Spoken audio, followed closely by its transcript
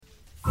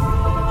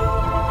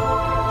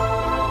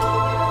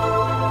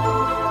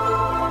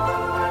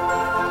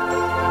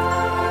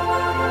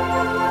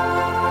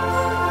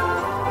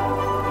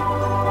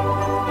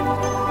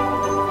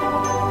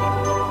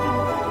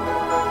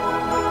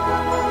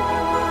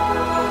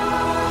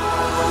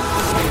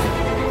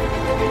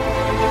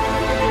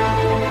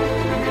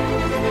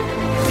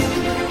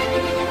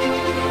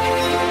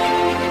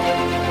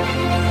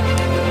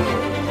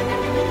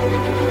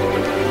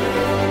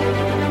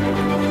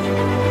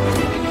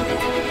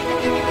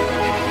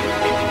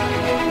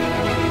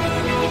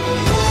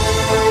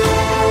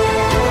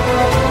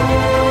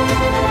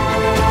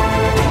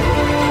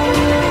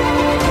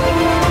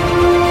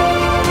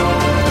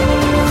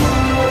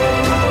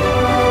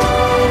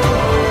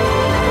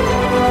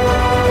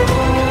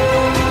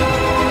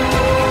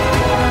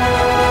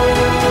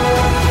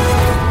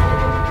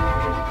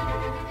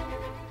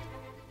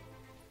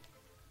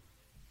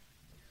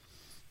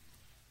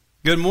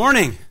Good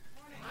morning.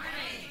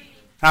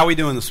 How are we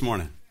doing this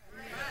morning?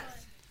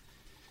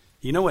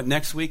 You know what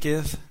next week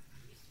is?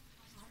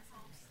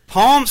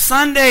 Palm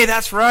Sunday,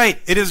 that's right.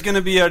 It is going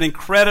to be an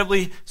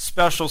incredibly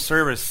special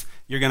service.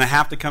 You're going to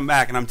have to come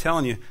back, and I'm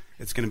telling you,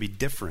 it's going to be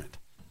different.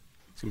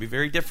 It's going to be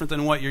very different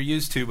than what you're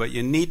used to, but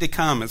you need to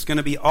come. It's going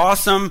to be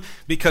awesome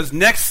because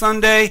next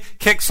Sunday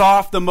kicks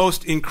off the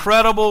most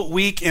incredible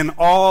week in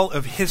all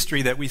of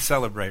history that we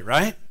celebrate,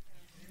 right?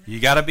 You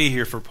got to be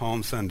here for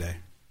Palm Sunday.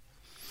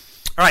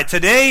 All right,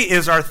 today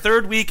is our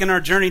third week in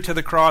our Journey to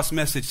the Cross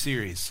message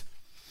series.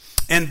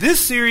 And this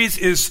series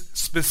is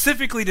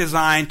specifically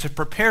designed to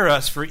prepare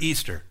us for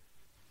Easter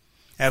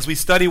as we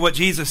study what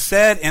Jesus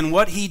said and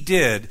what he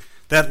did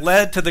that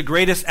led to the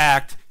greatest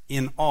act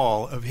in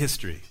all of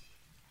history.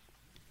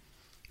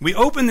 We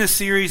open this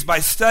series by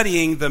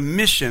studying the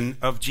mission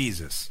of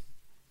Jesus.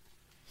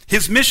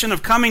 His mission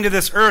of coming to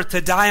this earth to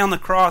die on the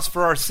cross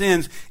for our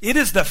sins, it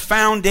is the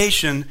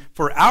foundation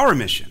for our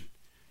mission.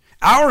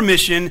 Our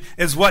mission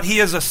is what he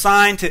has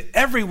assigned to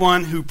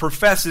everyone who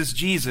professes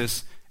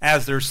Jesus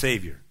as their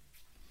Savior.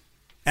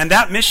 And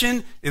that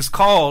mission is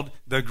called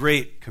the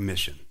Great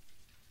Commission.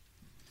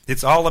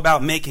 It's all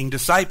about making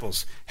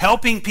disciples,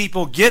 helping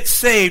people get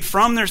saved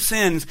from their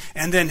sins,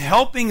 and then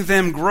helping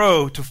them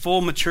grow to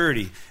full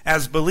maturity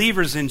as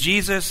believers in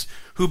Jesus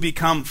who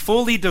become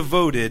fully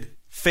devoted,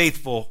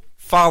 faithful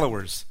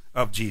followers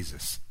of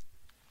Jesus.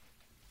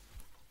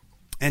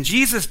 And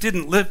Jesus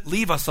didn't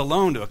leave us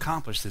alone to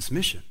accomplish this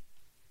mission.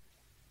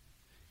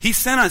 He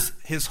sent us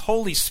his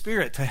Holy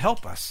Spirit to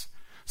help us.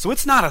 So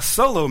it's not a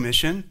solo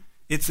mission,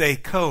 it's a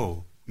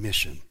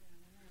co-mission,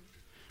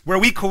 where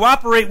we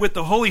cooperate with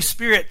the Holy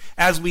Spirit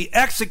as we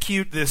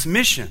execute this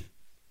mission.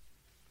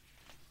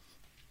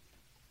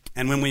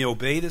 And when we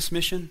obey this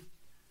mission,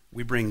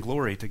 we bring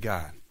glory to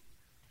God.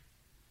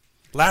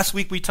 Last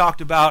week we talked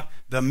about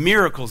the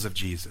miracles of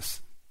Jesus.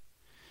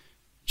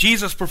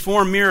 Jesus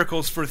performed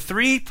miracles for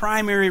three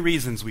primary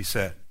reasons, we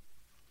said.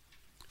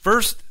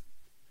 First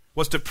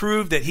was to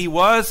prove that he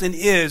was and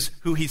is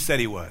who he said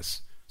he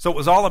was. So it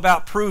was all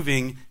about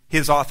proving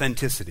his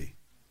authenticity.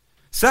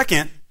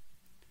 Second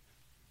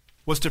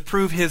was to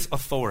prove his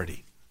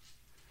authority.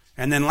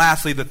 And then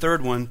lastly, the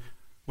third one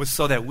was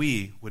so that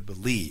we would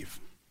believe.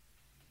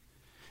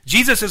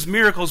 Jesus'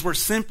 miracles were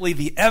simply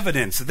the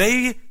evidence.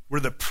 They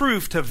were the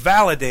proof to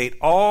validate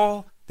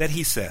all that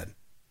he said.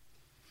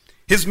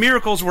 His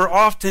miracles were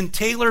often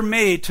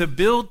tailor-made to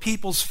build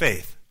people's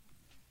faith.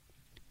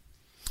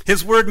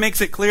 His word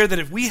makes it clear that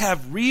if we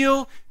have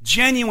real,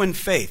 genuine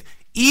faith,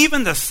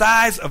 even the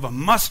size of a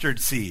mustard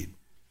seed,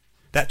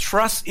 that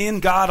trusts in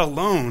God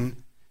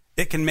alone,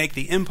 it can make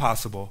the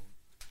impossible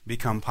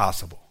become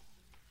possible.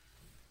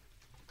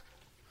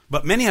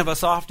 But many of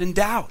us often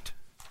doubt.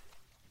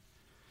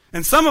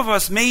 And some of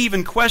us may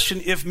even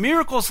question if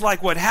miracles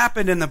like what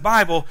happened in the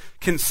Bible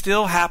can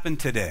still happen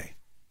today.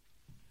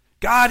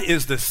 God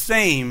is the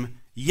same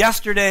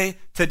yesterday,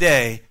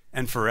 today,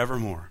 and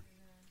forevermore.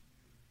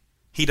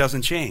 He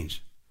doesn't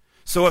change.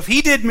 So if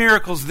he did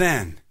miracles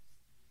then,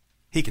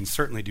 he can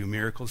certainly do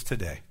miracles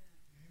today.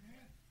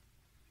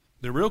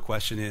 The real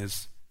question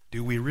is,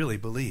 do we really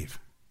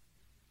believe?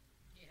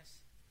 Yes.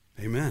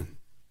 Amen.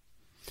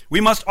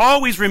 We must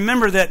always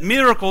remember that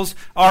miracles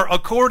are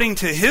according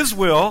to his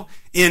will,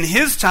 in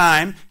his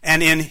time,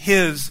 and in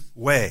his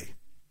way.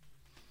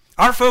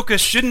 Our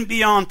focus shouldn't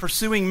be on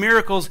pursuing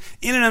miracles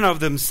in and of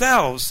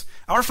themselves.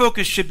 Our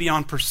focus should be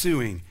on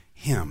pursuing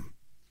him.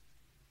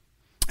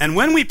 And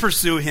when we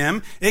pursue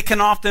him, it can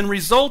often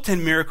result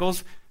in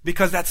miracles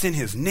because that's in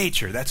his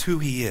nature. That's who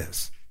he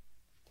is.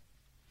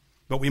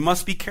 But we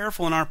must be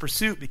careful in our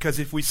pursuit because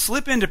if we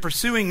slip into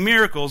pursuing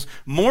miracles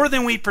more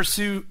than we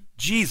pursue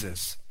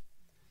Jesus,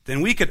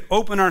 then we could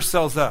open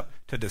ourselves up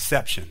to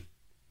deception.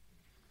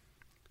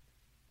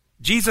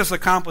 Jesus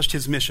accomplished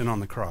his mission on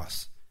the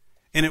cross,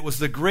 and it was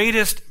the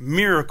greatest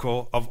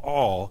miracle of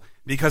all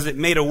because it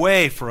made a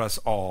way for us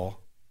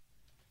all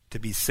to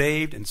be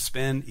saved and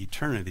spend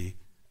eternity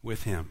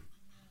with him.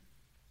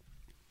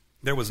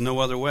 There was no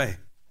other way.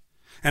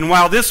 And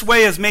while this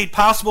way is made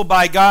possible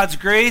by God's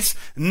grace,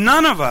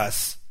 none of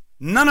us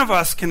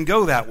can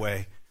go that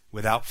way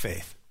without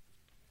faith.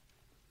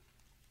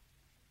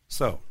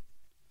 So,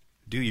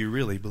 do you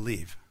really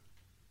believe?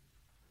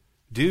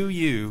 Do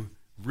you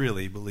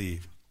really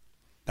believe?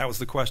 That was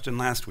the question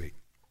last week.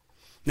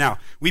 Now,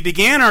 we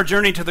began our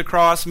Journey to the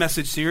Cross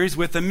message series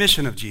with the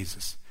mission of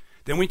Jesus.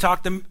 Then we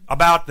talked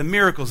about the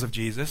miracles of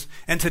Jesus.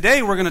 And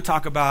today we're going to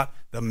talk about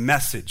the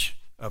message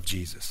of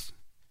Jesus.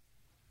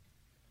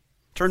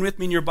 Turn with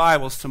me in your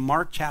Bibles to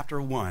Mark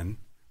chapter 1.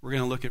 We're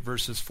going to look at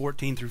verses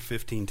 14 through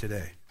 15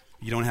 today.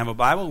 If you don't have a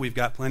Bible, we've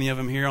got plenty of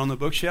them here on the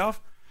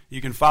bookshelf.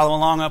 You can follow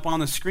along up on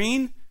the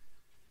screen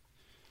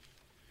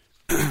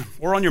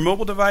or on your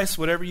mobile device,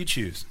 whatever you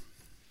choose.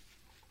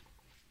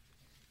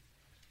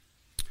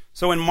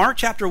 So in Mark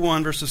chapter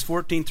 1, verses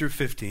 14 through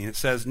 15, it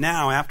says,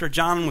 "Now, after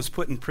John was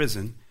put in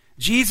prison,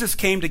 Jesus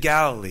came to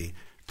Galilee,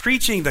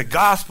 preaching the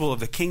gospel of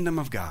the kingdom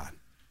of God,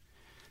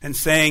 and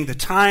saying, 'The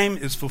time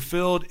is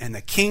fulfilled and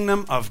the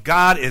kingdom of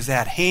God is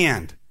at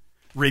hand.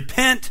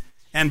 repent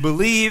and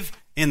believe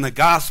in the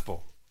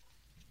gospel.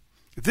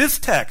 This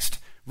text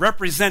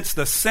represents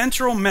the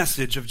central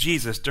message of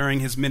Jesus during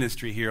his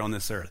ministry here on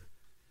this earth.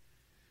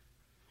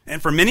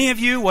 And for many of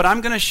you, what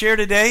I'm going to share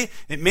today,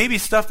 it may be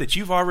stuff that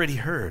you've already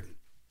heard.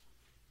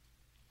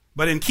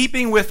 But in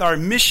keeping with our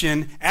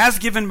mission as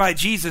given by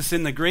Jesus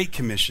in the Great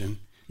Commission,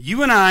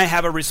 you and I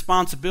have a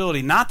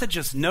responsibility not to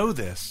just know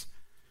this,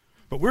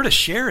 but we're to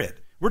share it.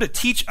 We're to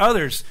teach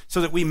others so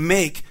that we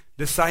make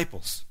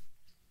disciples.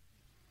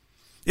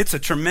 It's a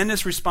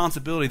tremendous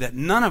responsibility that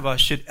none of us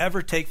should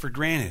ever take for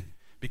granted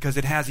because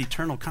it has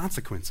eternal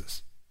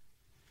consequences.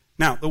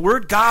 Now, the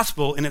word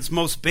gospel in its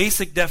most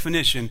basic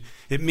definition,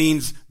 it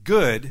means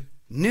good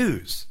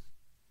news.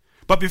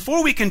 But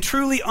before we can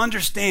truly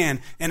understand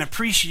and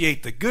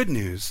appreciate the good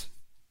news,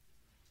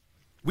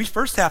 we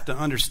first have to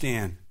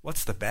understand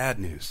what's the bad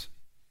news.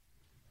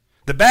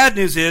 The bad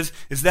news is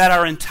that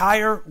our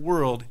entire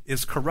world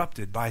is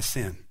corrupted by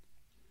sin.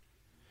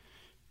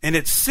 And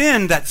it's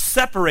sin that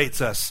separates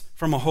us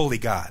from a holy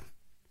God.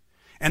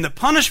 And the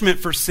punishment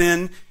for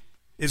sin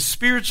is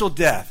spiritual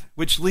death,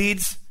 which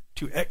leads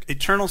to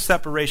eternal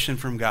separation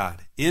from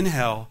God in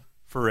hell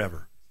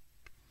forever.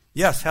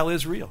 Yes, hell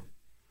is real.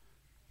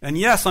 And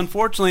yes,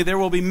 unfortunately, there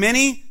will be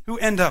many who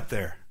end up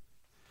there.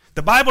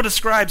 The Bible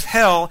describes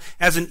hell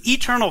as an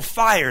eternal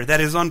fire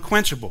that is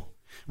unquenchable,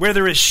 where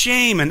there is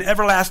shame and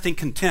everlasting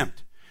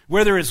contempt,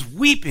 where there is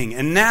weeping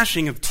and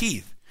gnashing of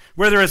teeth,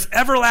 where there is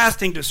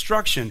everlasting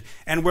destruction,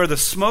 and where the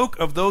smoke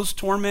of those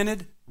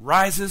tormented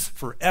rises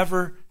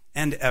forever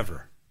and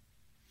ever.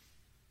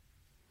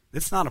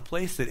 It's not a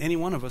place that any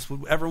one of us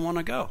would ever want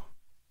to go.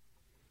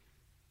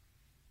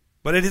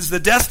 But it is the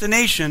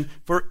destination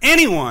for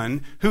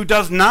anyone who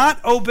does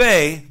not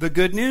obey the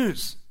good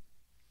news.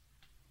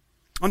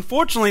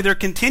 Unfortunately, there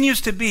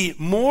continues to be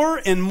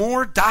more and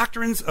more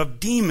doctrines of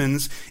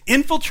demons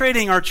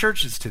infiltrating our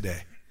churches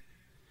today.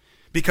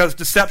 Because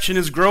deception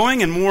is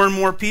growing and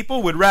more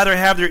people would rather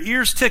have their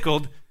ears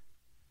tickled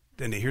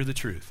than to hear the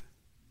truth.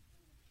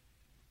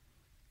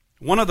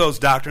 One of those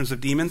doctrines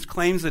of demons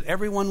claims that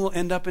everyone will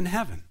end up in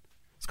heaven.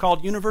 It's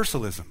called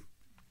universalism.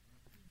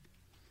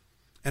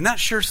 And that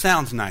sure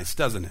sounds nice,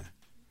 doesn't it?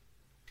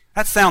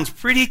 That sounds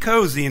pretty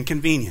cozy and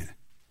convenient,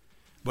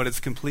 but it's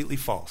completely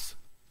false.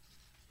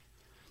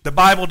 The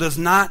Bible does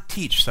not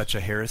teach such a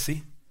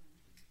heresy.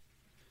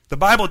 The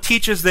Bible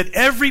teaches that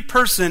every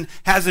person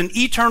has an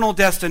eternal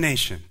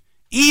destination,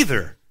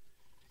 either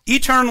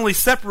eternally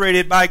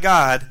separated by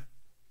God,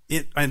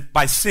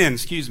 by sin,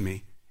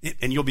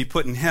 and you'll be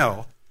put in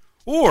hell,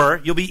 or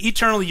you'll be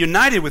eternally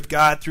united with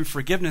God through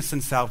forgiveness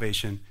and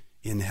salvation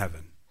in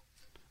heaven.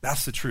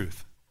 That's the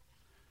truth.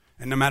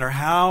 And no matter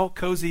how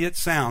cozy it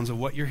sounds of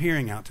what you're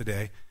hearing out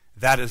today,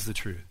 that is the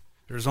truth.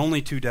 There's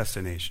only two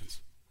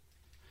destinations.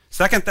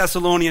 2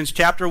 Thessalonians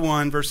chapter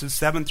 1, verses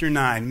 7 through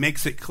 9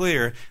 makes it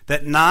clear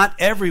that not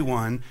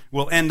everyone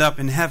will end up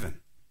in heaven.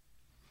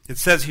 It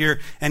says here,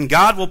 "And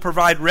God will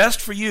provide rest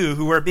for you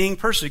who are being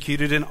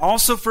persecuted, and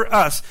also for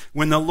us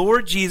when the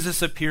Lord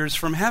Jesus appears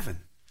from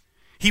heaven.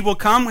 He will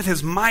come with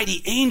his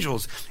mighty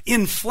angels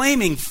in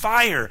flaming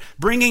fire,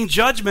 bringing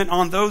judgment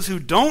on those who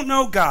don't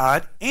know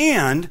God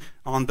and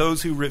on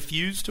those who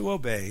refuse to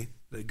obey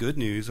the good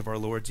news of our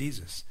Lord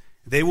Jesus.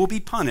 They will be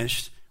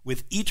punished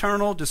with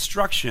eternal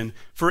destruction,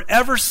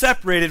 forever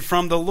separated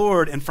from the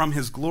Lord and from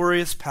his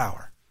glorious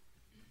power."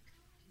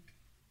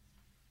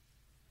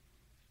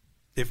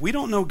 If we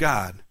don't know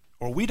God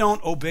or we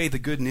don't obey the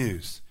good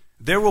news,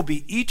 there will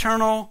be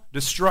eternal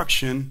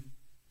destruction,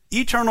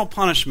 eternal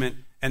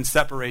punishment, and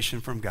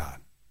separation from God.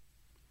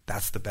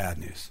 That's the bad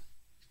news.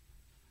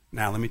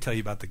 Now, let me tell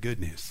you about the good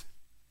news.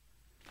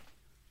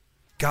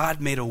 God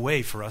made a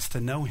way for us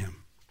to know him.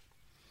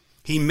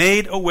 He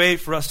made a way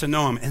for us to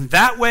know him. And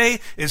that way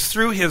is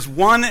through his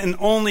one and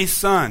only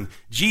Son,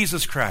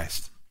 Jesus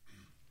Christ.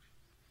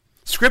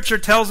 Scripture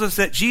tells us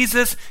that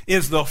Jesus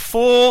is the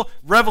full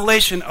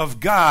revelation of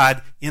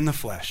God in the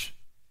flesh.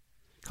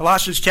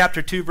 Colossians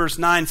chapter 2, verse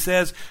 9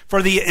 says,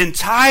 "For the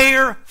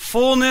entire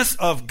fullness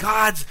of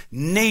God's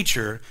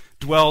nature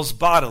dwells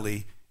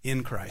bodily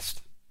in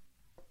Christ."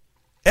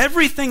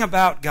 Everything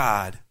about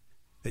God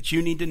that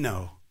you need to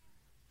know,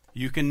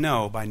 you can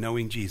know by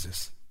knowing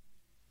Jesus.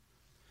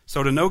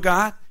 So to know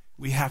God,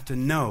 we have to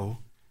know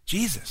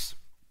Jesus.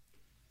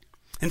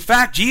 In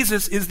fact,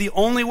 Jesus is the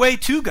only way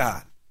to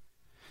God.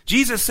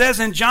 Jesus says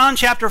in John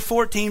chapter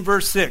 14,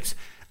 verse 6,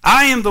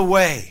 "I am the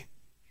way,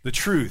 the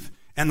truth,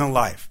 and the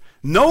life.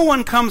 No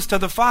one comes to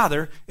the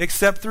Father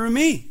except through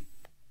me."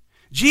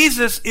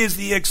 Jesus is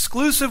the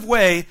exclusive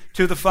way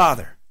to the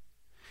Father.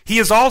 He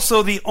is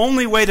also the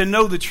only way to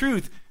know the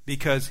truth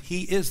because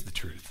he is the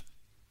truth.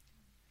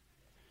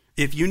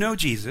 If you know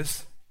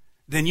Jesus,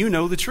 then you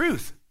know the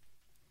truth.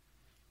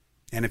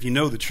 And if you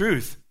know the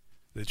truth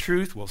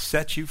will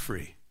set you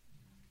free.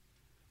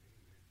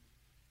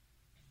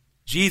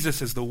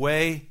 Jesus is the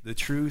way, the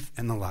truth,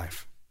 and the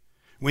life.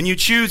 When you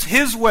choose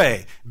his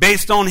way,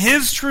 based on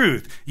his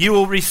truth, you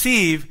will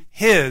receive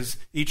his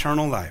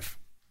eternal life.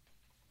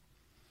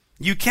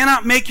 You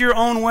cannot make your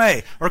own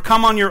way or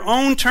come on your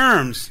own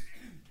terms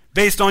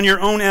based on your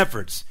own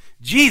efforts.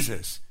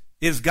 Jesus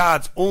is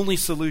God's only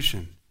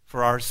solution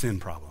for our sin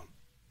problem.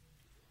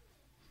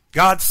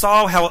 God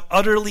saw how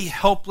utterly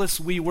helpless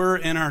we were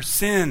in our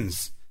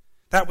sins.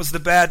 That was the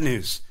bad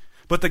news.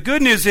 But the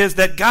good news is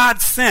that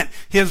God sent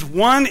his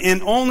one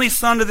and only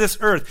Son to this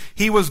earth.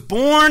 He was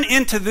born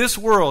into this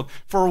world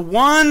for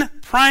one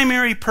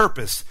primary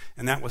purpose,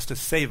 and that was to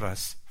save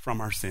us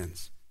from our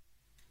sins.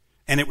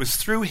 And it was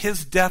through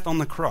his death on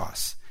the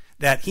cross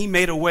that he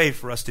made a way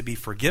for us to be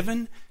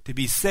forgiven, to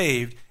be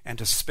saved, and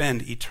to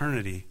spend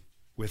eternity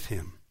with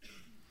him.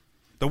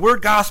 The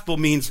word gospel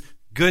means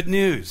good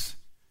news.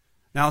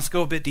 Now let's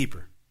go a bit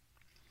deeper.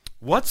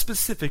 What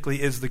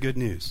specifically is the good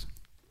news?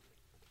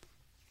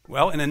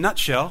 Well, in a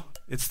nutshell,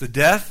 it's the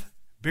death,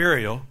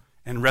 burial,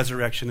 and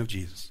resurrection of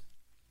Jesus.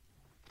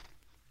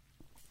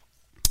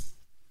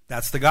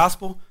 That's the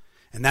gospel,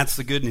 and that's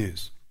the good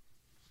news.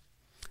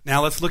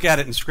 Now let's look at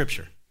it in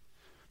Scripture.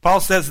 Paul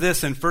says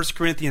this in 1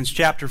 Corinthians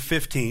chapter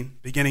 15,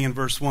 beginning in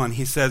verse 1.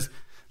 He says,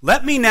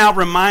 "Let me now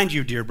remind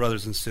you, dear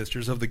brothers and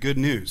sisters, of the good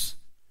news."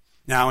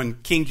 Now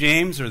in King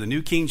James, or the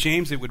New King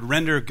James, it would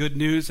render good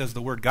news as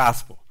the word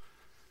gospel.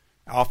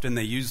 Often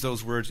they use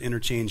those words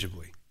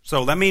interchangeably.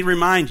 So let me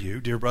remind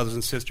you, dear brothers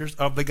and sisters,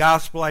 of the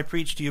gospel I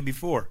preached to you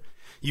before.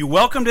 You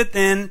welcomed it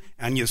then,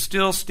 and you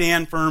still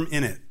stand firm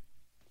in it.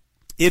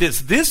 It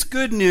is this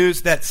good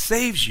news that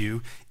saves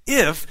you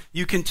if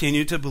you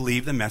continue to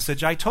believe the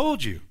message I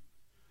told you.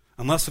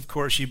 Unless, of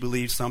course, you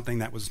believe something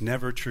that was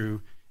never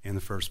true in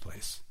the first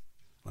place.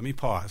 Let me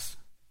pause.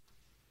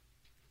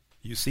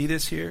 You see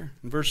this here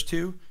in verse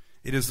 2?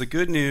 It is the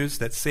good news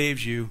that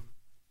saves you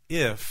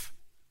if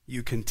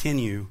you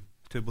continue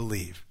to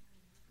believe.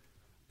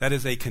 That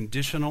is a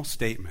conditional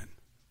statement.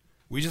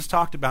 We just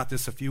talked about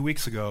this a few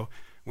weeks ago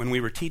when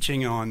we were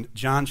teaching on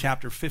John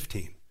chapter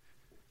 15.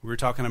 We were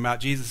talking about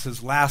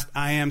Jesus' last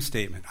I am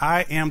statement.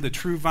 I am the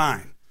true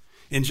vine.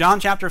 In John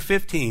chapter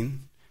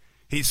 15,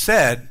 he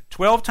said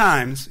 12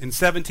 times in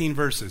 17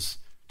 verses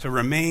to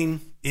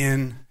remain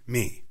in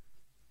me.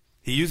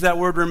 He used that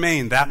word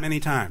remain that many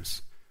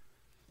times.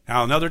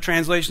 Now, in other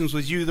translations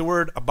was used the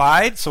word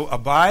abide. So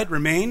abide,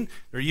 remain,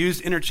 they're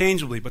used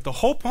interchangeably. But the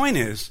whole point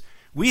is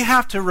we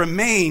have to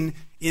remain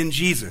in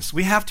Jesus.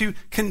 We have to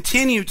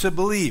continue to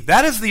believe.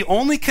 That is the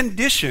only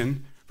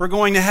condition for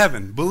going to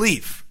heaven,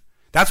 belief.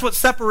 That's what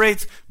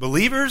separates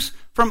believers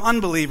from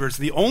unbelievers.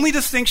 The only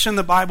distinction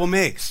the Bible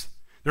makes.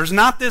 There's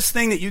not this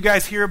thing that you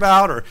guys hear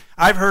about, or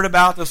I've heard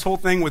about, this whole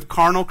thing with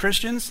carnal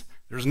Christians.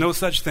 There's no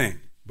such thing.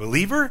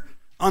 Believer,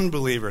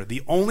 unbeliever.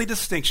 The only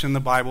distinction the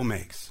Bible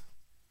makes.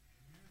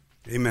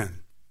 Amen.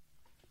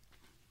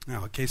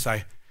 Now, in case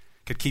I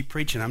could keep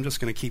preaching, I'm just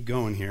going to keep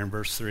going here in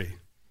verse 3.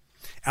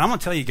 And I'm going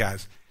to tell you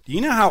guys, do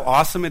you know how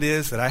awesome it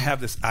is that I have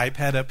this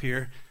iPad up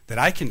here, that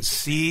I can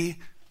see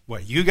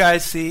what you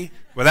guys see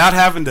without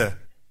having to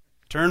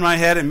turn my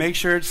head and make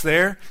sure it's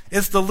there?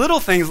 It's the little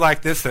things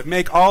like this that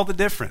make all the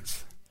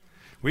difference.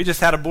 We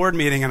just had a board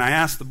meeting, and I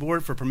asked the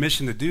board for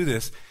permission to do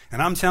this,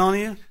 and I'm telling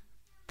you,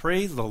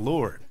 praise the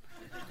Lord.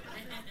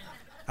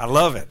 I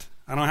love it.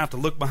 I don't have to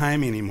look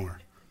behind me anymore.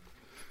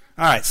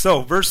 All right,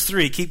 so verse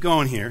 3, keep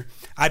going here.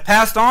 I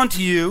passed on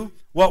to you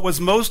what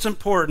was most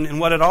important and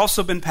what had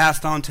also been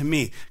passed on to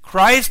me.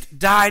 Christ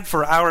died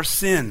for our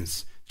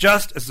sins,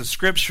 just as the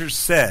Scriptures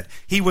said.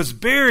 He was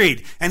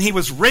buried, and he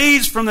was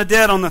raised from the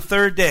dead on the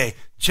third day,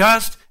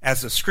 just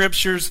as the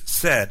Scriptures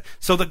said.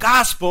 So the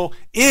gospel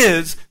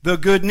is the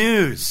good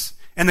news.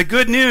 And the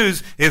good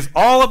news is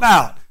all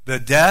about the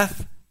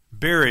death,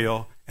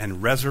 burial,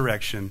 and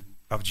resurrection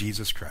of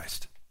Jesus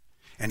Christ.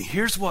 And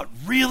here's what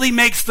really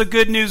makes the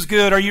good news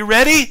good. Are you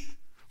ready?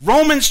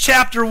 Romans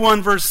chapter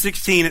 1, verse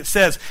 16, it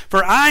says,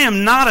 "For I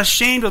am not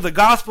ashamed of the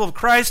gospel of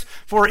Christ,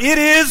 for it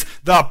is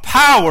the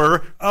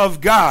power of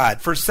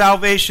God for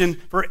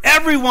salvation for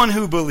everyone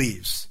who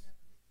believes,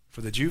 for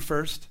the Jew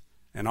first,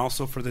 and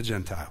also for the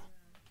Gentile."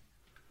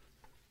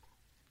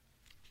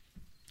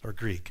 Or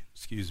Greek,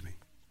 excuse me.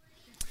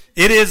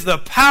 It is the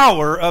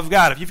power of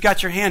God. If you've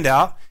got your hand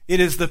out, it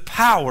is the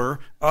power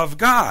of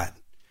God.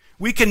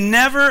 We can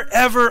never,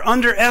 ever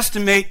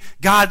underestimate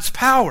God's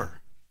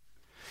power.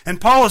 And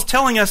Paul is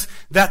telling us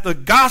that the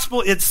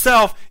gospel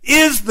itself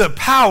is the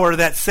power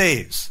that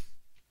saves.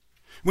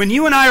 When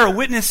you and I are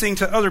witnessing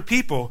to other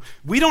people,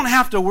 we don't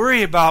have to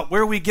worry about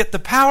where we get the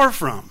power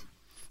from.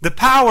 The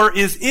power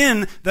is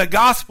in the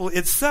gospel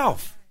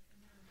itself.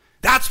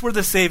 That's where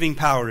the saving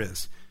power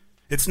is.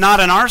 It's not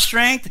in our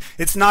strength.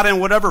 It's not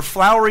in whatever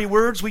flowery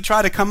words we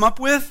try to come up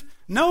with.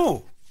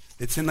 No,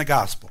 it's in the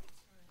gospel.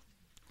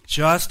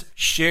 Just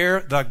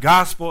share the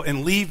gospel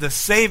and leave the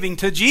saving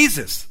to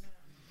Jesus.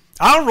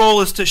 Our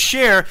role is to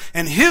share,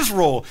 and his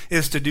role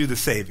is to do the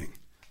saving.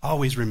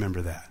 Always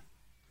remember that.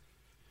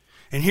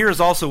 And here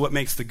is also what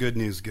makes the good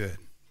news good.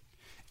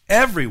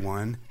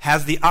 Everyone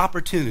has the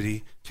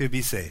opportunity to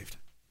be saved.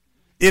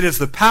 It is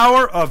the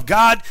power of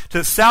God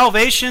to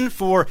salvation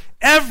for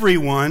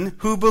everyone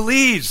who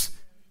believes.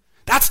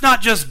 That's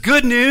not just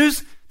good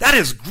news, that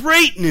is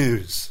great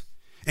news.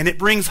 And it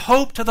brings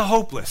hope to the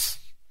hopeless.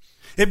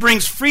 It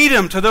brings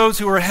freedom to those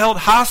who are held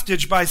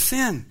hostage by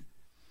sin.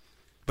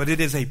 but it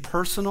is a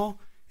personal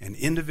and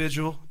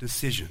individual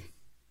decision.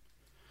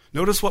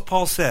 Notice what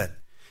Paul said.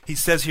 He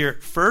says here,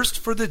 first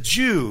for the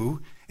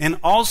Jew and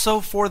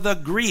also for the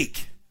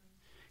Greek.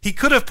 He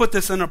could have put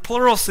this in a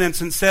plural sense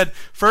and said,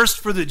 first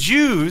for the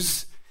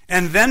Jews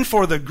and then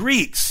for the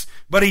Greeks.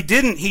 But he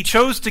didn't. He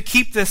chose to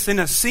keep this in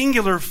a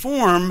singular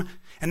form,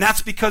 and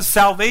that's because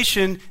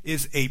salvation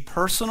is a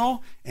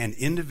personal and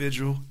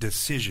individual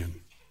decision.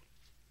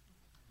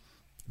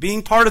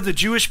 Being part of the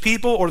Jewish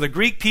people or the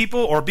Greek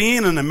people or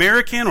being an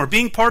American or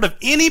being part of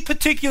any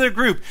particular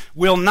group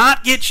will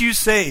not get you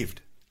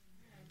saved.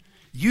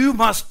 You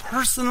must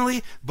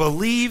personally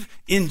believe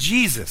in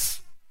Jesus.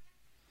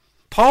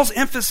 Paul's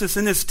emphasis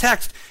in this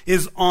text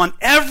is on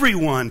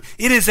everyone.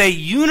 It is a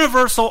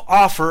universal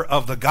offer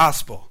of the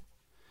gospel.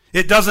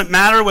 It doesn't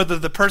matter whether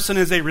the person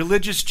is a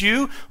religious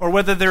Jew or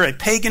whether they're a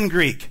pagan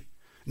Greek.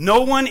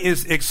 No one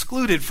is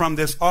excluded from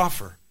this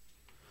offer.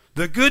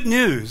 The good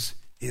news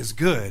is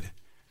good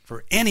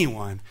for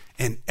anyone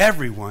and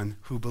everyone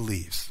who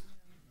believes.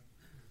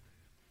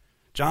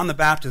 John the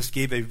Baptist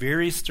gave a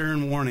very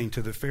stern warning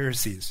to the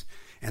Pharisees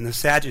and the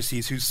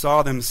Sadducees who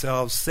saw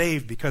themselves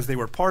saved because they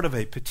were part of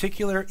a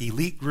particular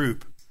elite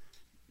group,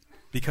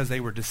 because they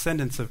were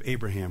descendants of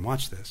Abraham.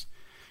 Watch this.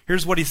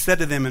 Here's what he said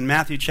to them in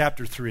Matthew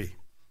chapter 3,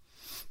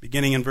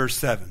 beginning in verse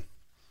 7.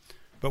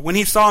 But when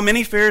he saw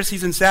many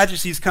Pharisees and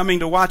Sadducees coming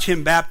to watch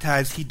him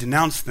baptized, he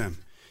denounced them.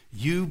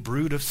 You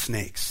brood of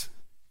snakes,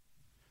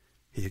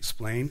 he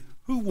explained.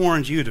 Who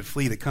warned you to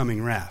flee the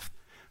coming wrath?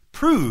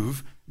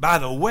 Prove by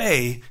the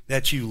way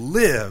that you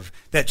live,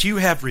 that you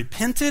have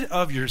repented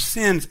of your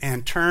sins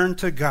and turned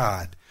to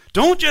God.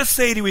 Don't just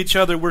say to each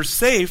other, we're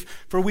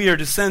safe, for we are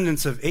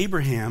descendants of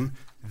Abraham.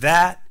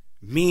 That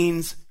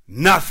means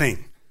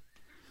nothing.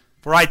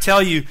 For I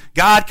tell you,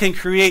 God can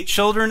create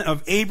children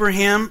of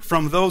Abraham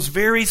from those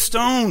very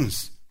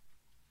stones.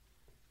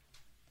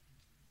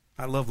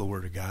 I love the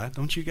Word of God,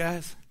 don't you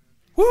guys?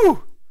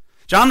 Woo!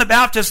 John the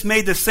Baptist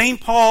made the same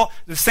point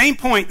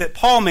that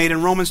Paul made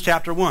in Romans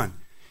chapter 1.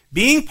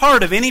 Being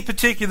part of any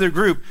particular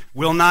group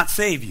will not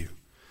save you.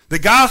 The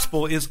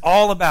gospel is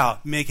all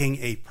about making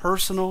a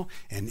personal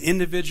and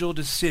individual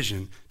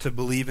decision to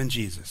believe in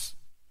Jesus.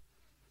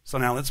 So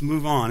now let's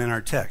move on in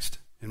our text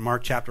in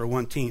Mark chapter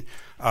 1,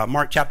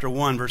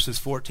 verses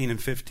 14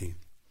 and 15,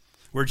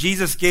 where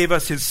Jesus gave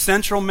us his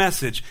central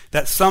message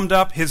that summed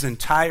up his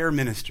entire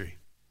ministry.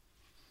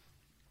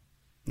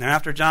 Now,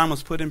 after John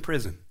was put in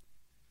prison,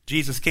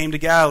 Jesus came to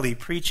Galilee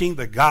preaching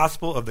the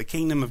gospel of the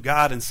kingdom of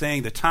God and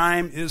saying, the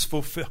time is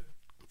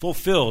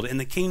fulfilled and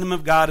the kingdom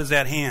of God is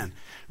at hand.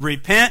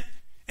 Repent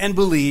and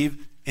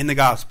believe in the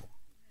gospel.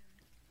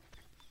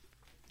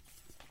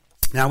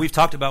 Now, we've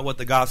talked about what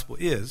the gospel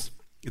is.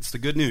 It's the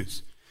good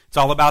news. It's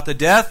all about the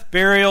death,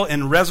 burial,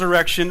 and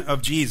resurrection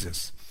of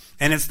Jesus.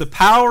 And it's the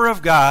power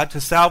of God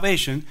to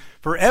salvation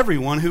for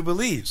everyone who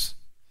believes.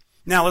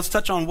 Now, let's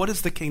touch on what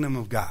is the kingdom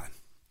of God.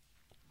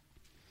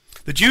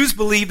 The Jews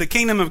believed the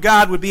kingdom of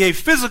God would be a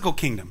physical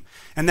kingdom,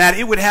 and that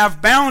it would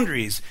have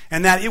boundaries,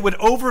 and that it would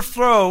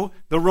overthrow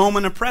the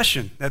Roman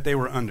oppression that they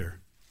were under.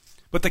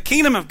 But the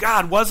kingdom of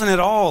God wasn't at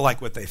all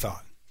like what they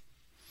thought.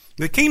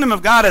 The kingdom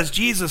of God, as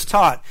Jesus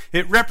taught,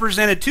 it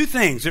represented two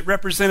things. It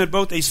represented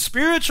both a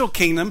spiritual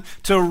kingdom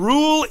to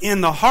rule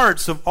in the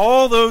hearts of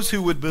all those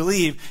who would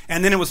believe,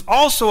 and then it was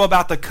also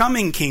about the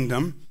coming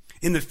kingdom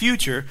in the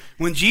future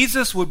when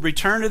Jesus would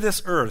return to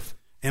this earth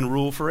and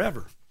rule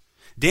forever.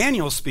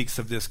 Daniel speaks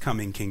of this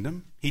coming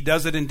kingdom. He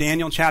does it in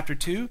Daniel chapter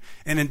 2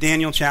 and in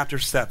Daniel chapter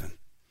 7.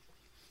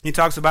 He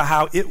talks about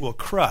how it will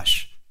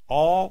crush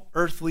all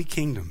earthly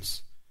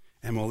kingdoms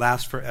and will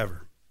last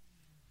forever.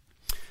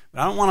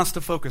 But I don't want us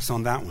to focus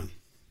on that one.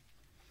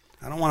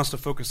 I don't want us to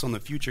focus on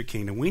the future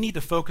kingdom. We need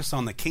to focus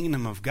on the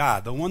kingdom of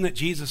God, the one that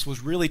Jesus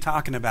was really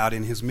talking about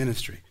in his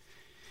ministry.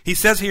 He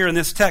says here in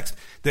this text,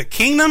 the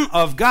kingdom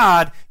of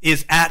God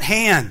is at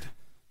hand.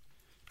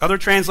 Other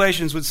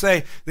translations would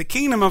say, the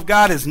kingdom of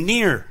God is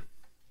near.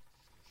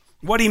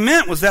 What he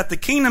meant was that the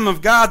kingdom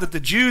of God that the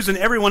Jews and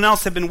everyone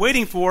else had been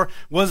waiting for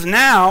was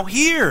now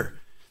here.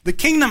 The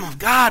kingdom of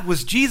God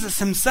was Jesus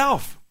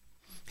himself.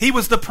 He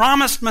was the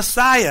promised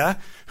Messiah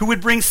who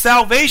would bring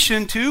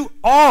salvation to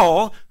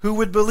all who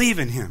would believe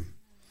in him.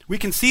 We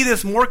can see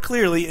this more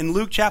clearly in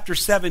Luke chapter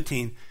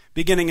 17,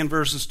 beginning in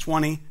verses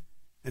 20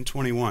 and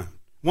 21.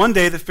 One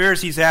day the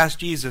Pharisees asked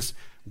Jesus,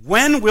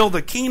 "When will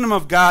the kingdom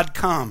of God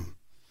come?"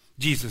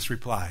 Jesus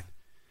replied,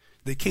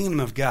 "The kingdom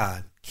of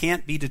God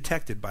can't be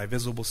detected by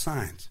visible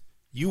signs.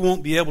 You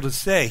won't be able to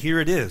say, 'Here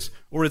it is,'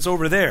 or 'It's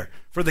over there,'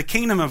 for the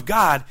kingdom of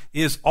God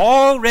is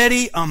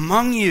already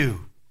among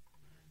you."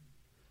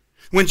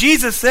 When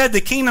Jesus said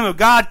the kingdom of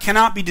God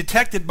cannot be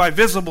detected by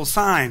visible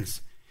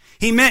signs,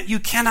 he meant you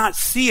cannot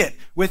see it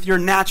with your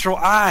natural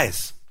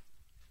eyes.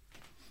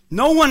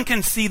 No one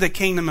can see the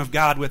kingdom of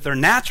God with their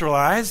natural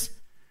eyes.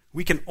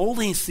 We can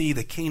only see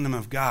the kingdom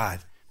of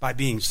God by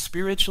being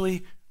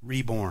spiritually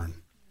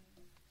reborn.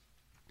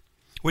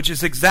 Which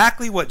is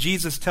exactly what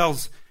Jesus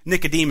tells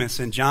Nicodemus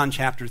in John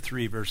chapter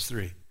 3, verse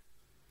 3.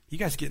 You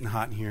guys getting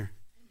hot in here?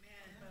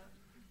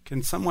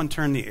 Can someone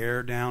turn the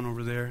air down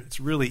over there? It's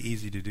really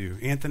easy to do.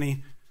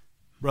 Anthony,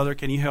 brother,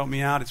 can you help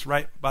me out? It's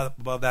right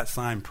above that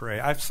sign,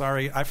 pray. I'm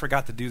sorry, I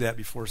forgot to do that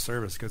before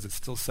service because it's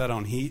still set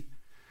on heat.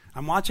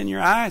 I'm watching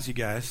your eyes, you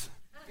guys.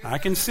 I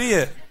can see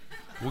it.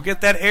 We'll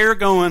get that air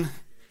going.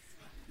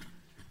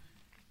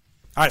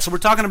 All right, so we're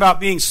talking about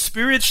being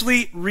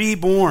spiritually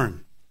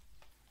reborn.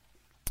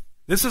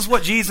 This is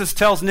what Jesus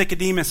tells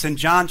Nicodemus in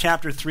John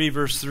chapter 3,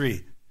 verse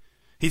 3.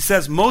 He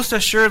says, most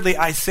assuredly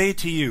I say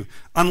to you,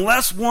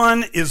 unless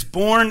one is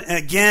born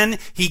again,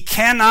 he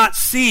cannot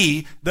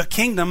see the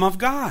kingdom of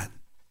God.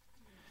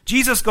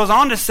 Jesus goes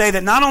on to say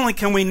that not only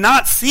can we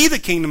not see the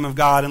kingdom of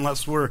God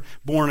unless we're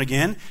born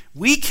again,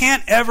 we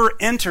can't ever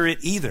enter it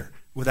either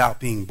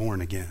without being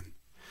born again.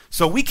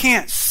 So we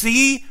can't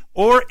see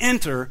or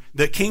enter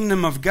the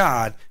kingdom of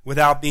God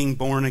without being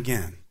born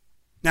again.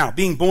 Now,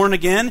 being born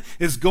again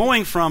is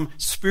going from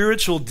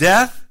spiritual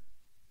death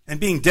and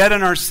being dead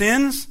in our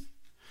sins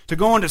to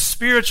go into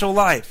spiritual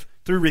life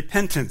through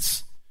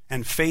repentance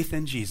and faith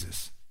in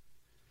Jesus.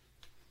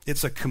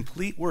 It's a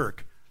complete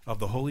work of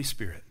the Holy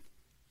Spirit.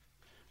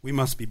 We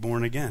must be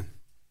born again.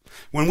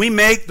 When we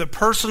make the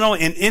personal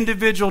and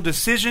individual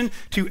decision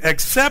to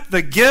accept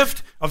the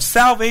gift of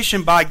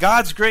salvation by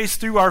God's grace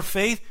through our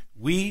faith,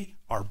 we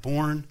are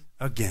born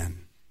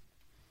again.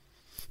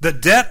 The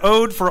debt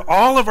owed for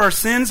all of our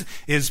sins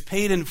is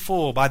paid in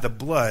full by the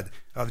blood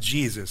of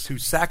Jesus, who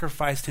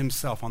sacrificed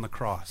himself on the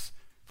cross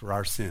for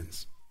our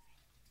sins.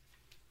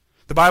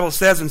 The Bible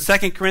says in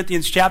 2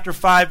 Corinthians chapter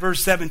 5,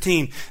 verse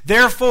 17,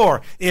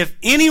 therefore, if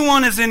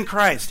anyone is in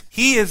Christ,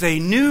 he is a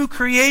new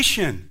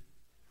creation.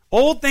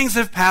 Old things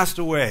have passed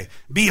away.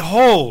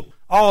 Behold,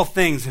 all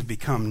things have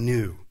become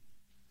new.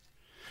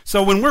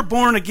 So when we're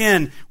born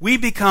again, we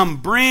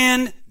become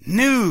brand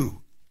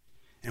new.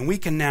 And we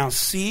can now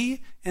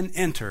see and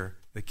enter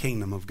the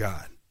kingdom of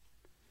God.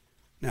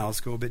 Now let's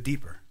go a bit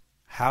deeper.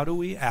 How do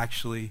we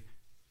actually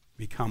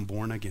become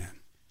born again?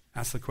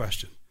 That's the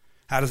question.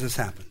 How does this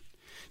happen?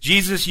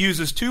 Jesus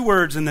uses two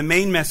words in the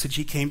main message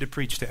he came to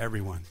preach to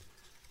everyone.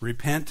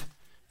 Repent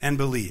and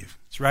believe.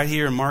 It's right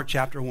here in Mark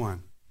chapter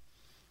 1.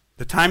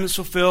 The time is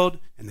fulfilled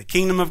and the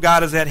kingdom of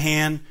God is at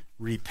hand.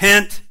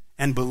 Repent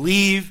and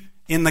believe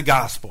in the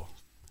gospel.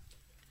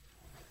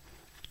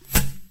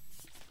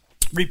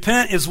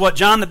 Repent is what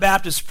John the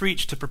Baptist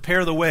preached to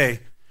prepare the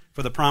way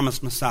for the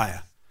promised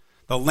Messiah,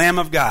 the Lamb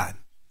of God,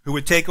 who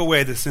would take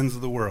away the sins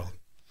of the world.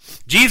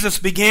 Jesus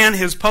began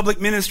his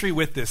public ministry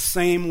with this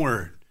same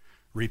word,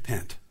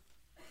 repent.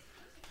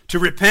 To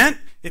repent,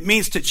 it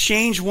means to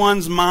change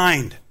one's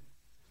mind.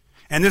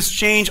 And this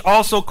change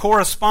also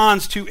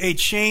corresponds to a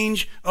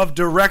change of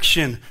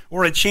direction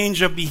or a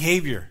change of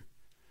behavior.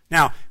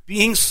 Now,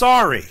 being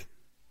sorry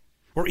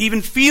or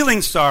even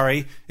feeling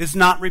sorry is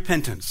not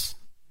repentance.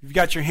 You've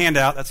got your hand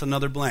out, that's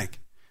another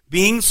blank.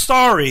 Being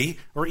sorry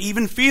or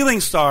even feeling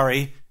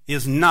sorry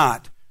is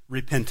not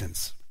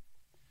repentance.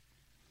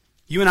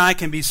 You and I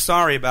can be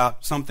sorry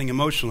about something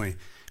emotionally,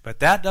 but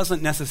that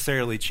doesn't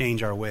necessarily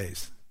change our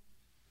ways.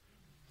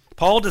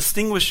 Paul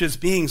distinguishes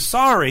being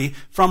sorry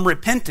from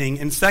repenting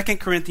in 2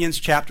 Corinthians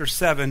chapter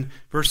 7,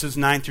 verses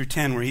 9 through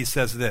 10, where he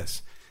says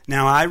this,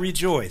 now I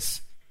rejoice,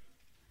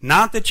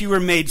 not that you were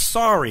made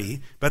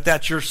sorry, but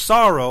that your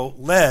sorrow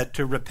led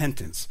to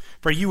repentance.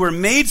 For you were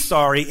made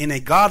sorry in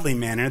a godly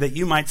manner, that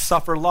you might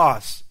suffer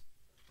loss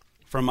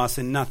from us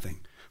in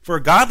nothing. For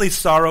godly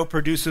sorrow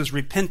produces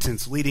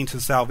repentance, leading to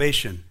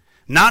salvation,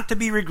 not to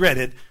be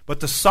regretted, but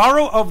the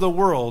sorrow of the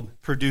world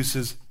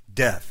produces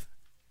death.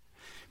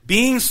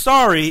 Being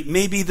sorry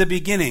may be the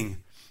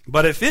beginning,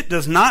 but if it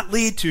does not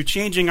lead to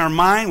changing our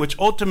mind, which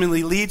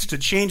ultimately leads to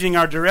changing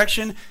our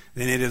direction,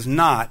 then it is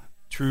not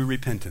true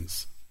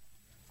repentance.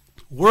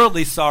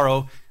 Worldly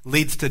sorrow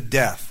leads to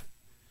death,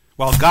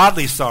 while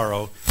godly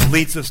sorrow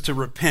leads us to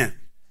repent,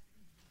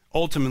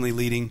 ultimately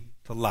leading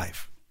to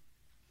life.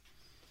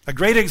 A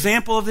great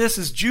example of this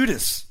is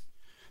Judas.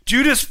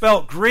 Judas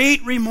felt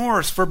great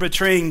remorse for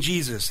betraying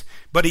Jesus,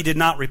 but he did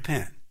not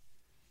repent.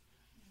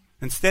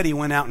 Instead, he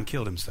went out and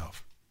killed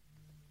himself.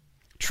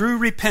 True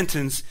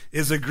repentance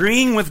is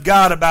agreeing with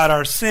God about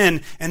our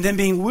sin and then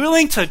being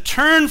willing to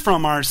turn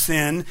from our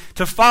sin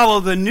to follow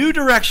the new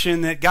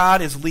direction that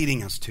God is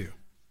leading us to.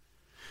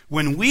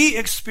 When we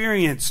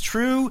experience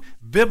true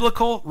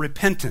biblical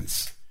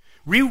repentance,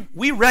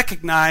 we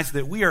recognize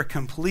that we are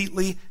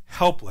completely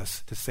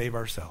helpless to save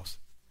ourselves.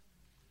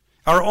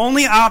 Our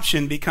only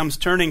option becomes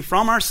turning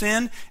from our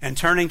sin and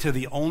turning to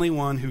the only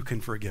one who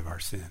can forgive our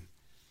sin,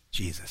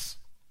 Jesus.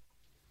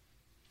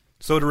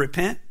 So to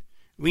repent,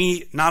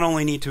 we not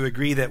only need to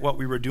agree that what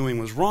we were doing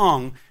was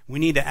wrong, we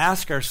need to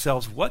ask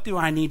ourselves, what do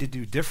I need to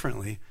do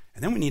differently?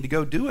 And then we need to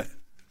go do it.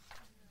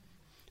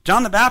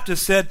 John the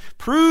Baptist said,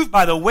 prove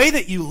by the way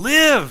that you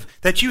live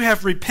that you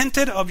have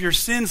repented of your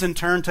sins and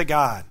turned to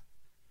God.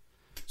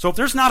 So if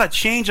there's not a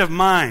change of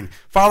mind,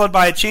 followed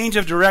by a change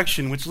of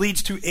direction, which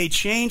leads to a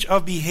change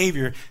of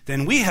behavior,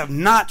 then we have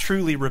not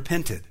truly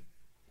repented.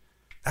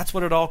 That's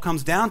what it all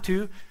comes down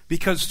to,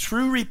 because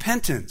true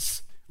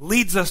repentance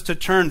leads us to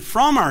turn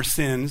from our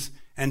sins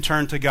and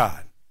turn to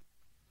God.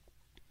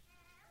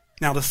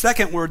 Now, the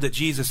second word that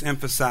Jesus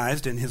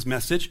emphasized in his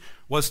message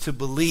was to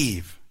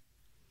believe.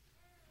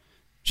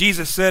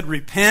 Jesus said,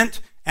 repent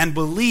and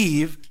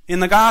believe in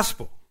the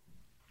gospel.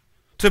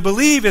 To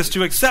believe is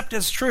to accept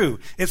as true.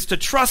 It's to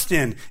trust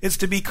in. It's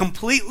to be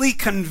completely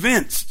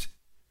convinced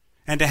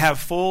and to have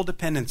full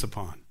dependence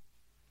upon.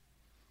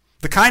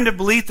 The kind of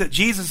belief that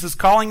Jesus is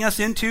calling us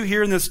into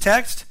here in this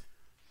text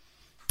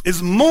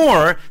is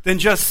more than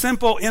just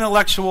simple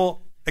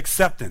intellectual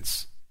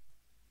acceptance.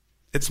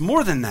 It's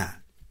more than that.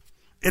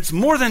 It's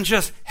more than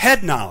just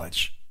head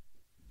knowledge.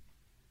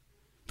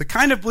 The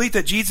kind of belief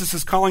that Jesus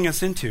is calling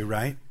us into,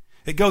 right?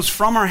 It goes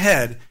from our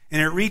head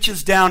and it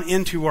reaches down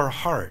into our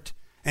heart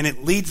and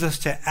it leads us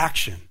to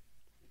action.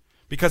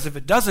 Because if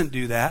it doesn't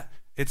do that,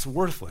 it's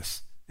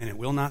worthless and it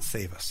will not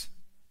save us.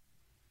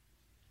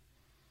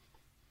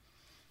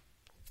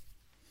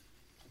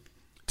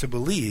 To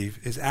believe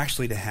is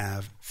actually to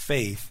have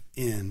faith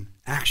in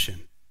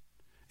action.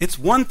 It's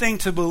one thing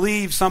to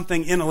believe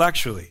something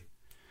intellectually,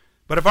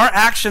 but if our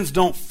actions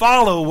don't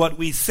follow what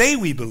we say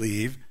we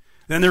believe,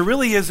 then there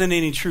really isn't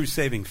any true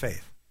saving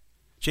faith.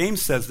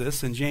 James says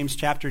this in James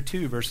chapter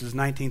 2, verses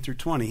 19 through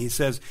 20. He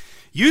says,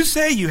 you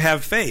say you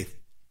have faith,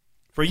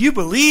 for you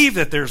believe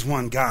that there's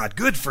one God.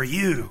 Good for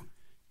you.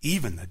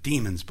 Even the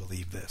demons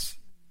believe this,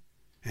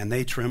 and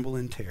they tremble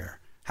in terror.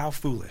 How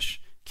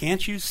foolish.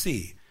 Can't you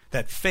see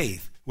that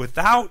faith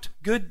without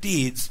good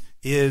deeds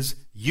is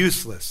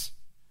useless?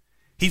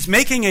 He's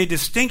making a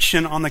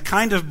distinction on the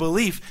kind of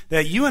belief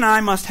that you and I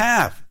must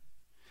have.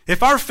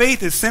 If our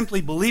faith is simply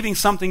believing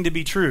something to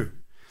be true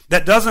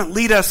that doesn't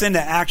lead us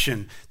into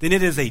action, then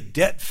it is a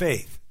dead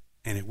faith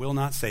and it will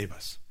not save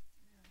us.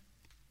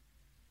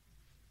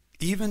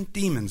 Even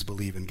demons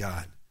believe in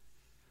God.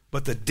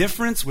 But the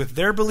difference with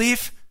their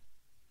belief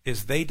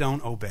is they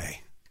don't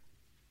obey.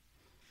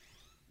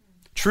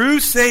 True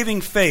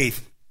saving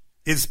faith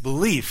is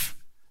belief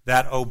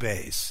that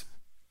obeys.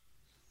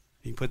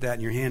 You can put that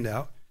in your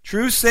handout.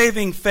 True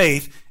saving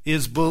faith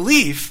is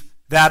belief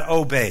that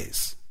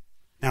obeys.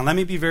 Now let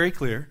me be very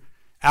clear.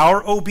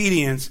 Our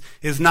obedience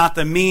is not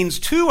the means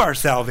to our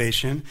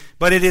salvation,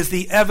 but it is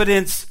the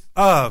evidence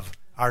of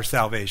our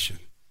salvation.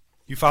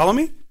 You follow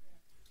me?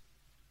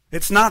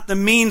 It's not the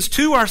means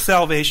to our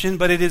salvation,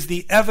 but it is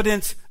the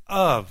evidence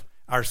of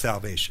our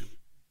salvation.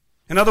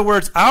 In other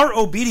words, our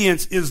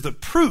obedience is the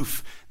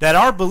proof that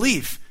our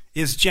belief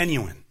is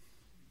genuine.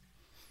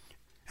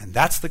 And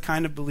that's the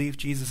kind of belief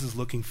Jesus is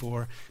looking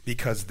for,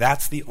 because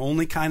that's the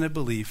only kind of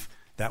belief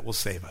that will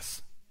save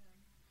us.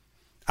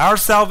 Our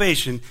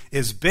salvation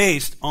is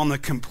based on the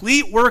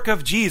complete work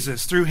of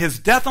Jesus through his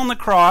death on the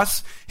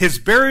cross, his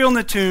burial in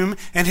the tomb,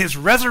 and his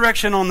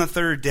resurrection on the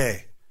third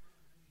day.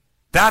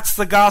 That's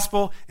the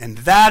gospel, and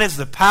that is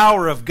the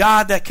power of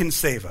God that can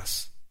save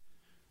us.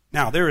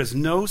 Now, there is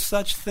no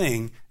such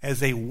thing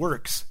as a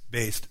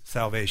works-based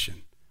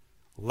salvation.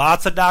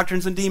 Lots of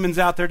doctrines and demons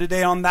out there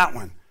today on that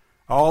one.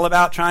 All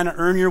about trying to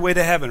earn your way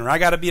to heaven, or I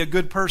got to be a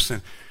good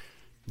person.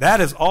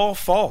 That is all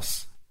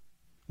false.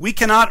 We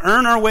cannot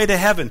earn our way to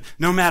heaven,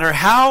 no matter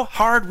how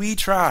hard we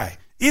try.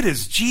 It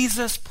is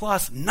Jesus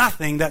plus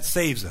nothing that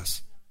saves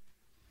us.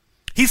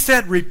 He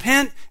said,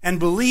 repent and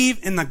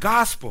believe in the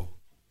gospel.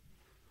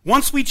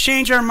 Once we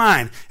change our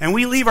mind and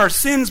we leave our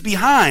sins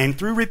behind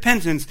through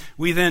repentance,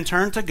 we then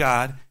turn to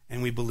God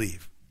and we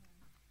believe.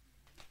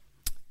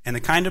 And the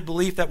kind of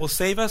belief that will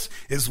save us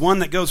is one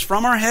that goes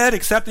from our head,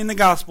 accepting the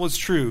gospel as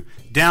true,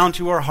 down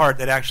to our heart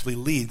that actually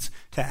leads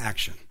to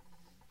action.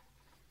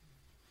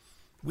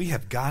 We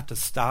have got to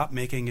stop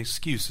making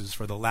excuses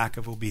for the lack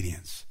of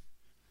obedience.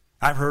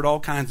 I've heard all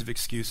kinds of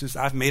excuses.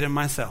 I've made them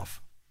myself.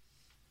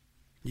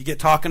 You get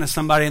talking to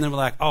somebody and they're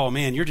like, oh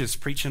man, you're just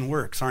preaching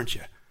works, aren't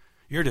you?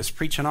 You're just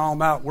preaching all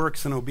about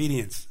works and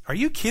obedience. Are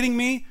you kidding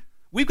me?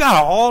 We've got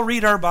to all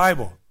read our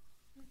Bible.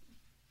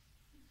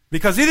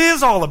 Because it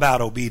is all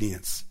about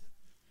obedience.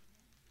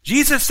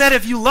 Jesus said,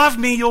 if you love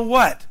me, you'll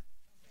what?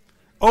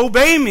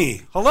 Obey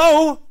me.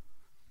 Hello?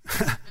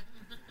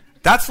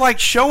 That's like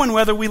showing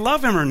whether we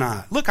love him or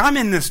not. Look, I'm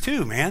in this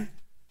too, man.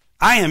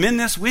 I am in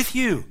this with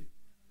you.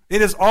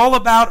 It is all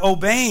about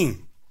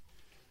obeying.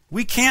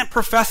 We can't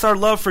profess our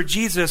love for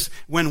Jesus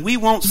when we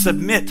won't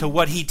submit to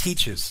what he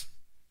teaches.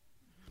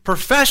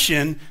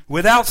 Profession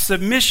without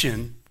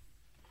submission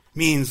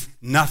means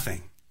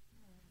nothing.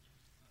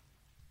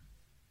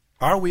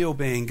 Are we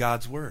obeying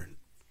God's word?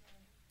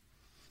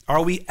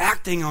 Are we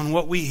acting on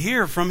what we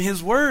hear from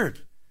his word?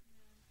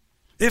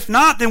 If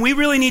not, then we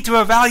really need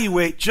to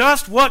evaluate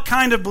just what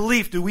kind of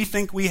belief do we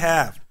think we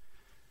have.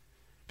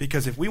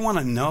 Because if we want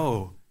to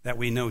know that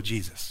we know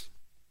Jesus,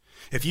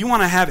 if you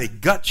want to have a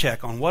gut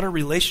check on what a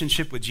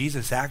relationship with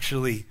Jesus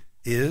actually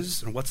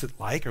is, and what's it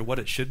like, or what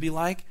it should be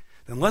like,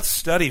 then let's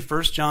study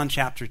 1 John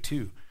chapter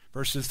 2,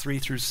 verses 3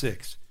 through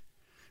 6,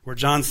 where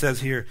John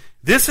says here,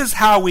 this is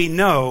how we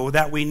know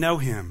that we know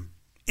him,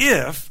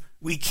 if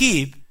we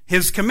keep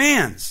his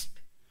commands.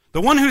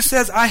 The one who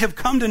says, I have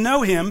come to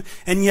know him,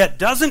 and yet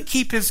doesn't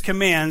keep his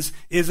commands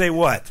is a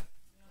what?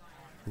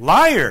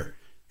 Liar.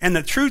 And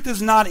the truth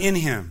is not in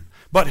him.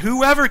 But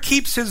whoever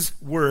keeps his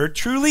word,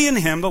 truly in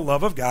him the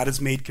love of God is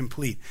made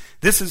complete.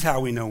 This is how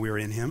we know we're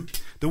in him.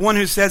 The one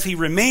who says he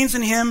remains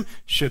in him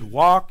should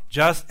walk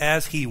just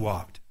as he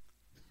walked.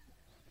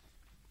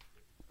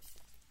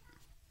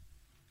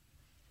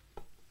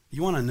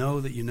 You want to know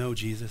that you know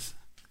Jesus?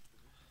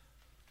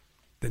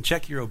 Then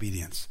check your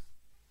obedience.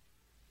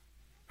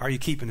 Are you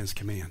keeping his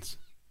commands?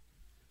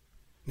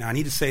 Now, I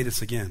need to say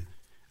this again.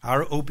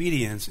 Our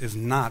obedience is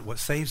not what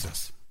saves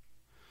us.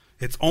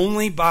 It's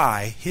only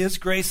by his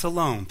grace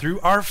alone, through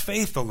our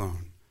faith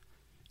alone,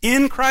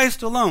 in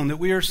Christ alone, that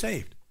we are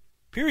saved.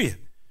 Period.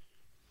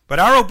 But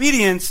our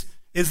obedience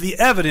is the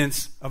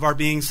evidence of our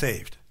being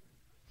saved.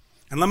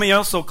 And let me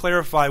also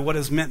clarify what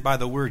is meant by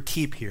the word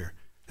keep here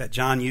that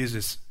John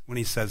uses when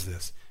he says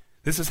this.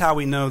 This is how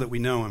we know that we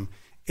know him.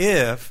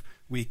 If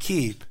we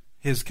keep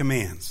his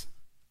commands.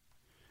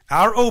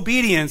 Our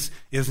obedience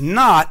is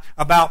not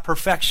about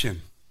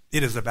perfection.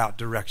 It is about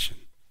direction.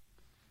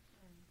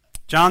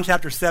 John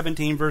chapter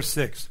 17, verse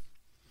 6.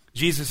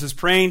 Jesus is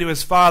praying to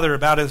his Father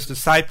about his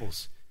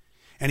disciples.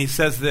 And he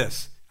says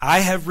this, I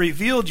have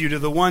revealed you to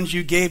the ones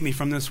you gave me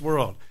from this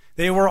world.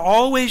 They were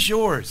always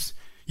yours.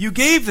 You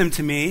gave them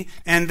to me,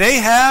 and they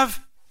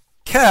have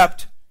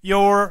kept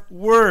your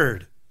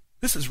word.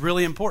 This is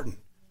really important.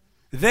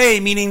 They,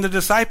 meaning the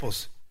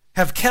disciples,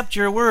 have kept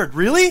your word.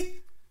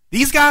 Really?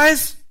 These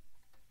guys?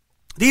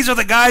 These are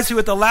the guys who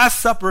at the Last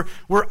Supper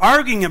were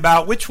arguing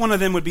about which one of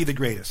them would be the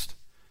greatest.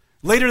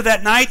 Later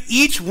that night,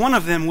 each one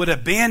of them would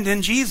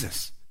abandon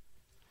Jesus.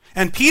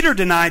 And Peter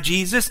denied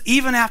Jesus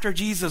even after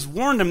Jesus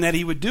warned him that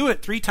he would do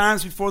it 3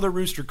 times before the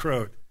rooster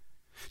crowed.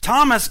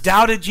 Thomas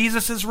doubted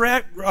Jesus'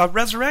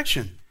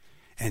 resurrection.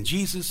 And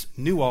Jesus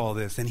knew all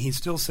this, and he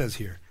still says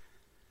here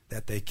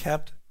that they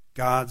kept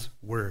God's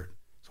word.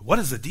 So what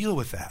is the deal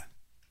with that?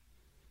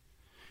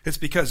 It's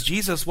because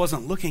Jesus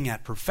wasn't looking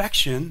at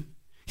perfection.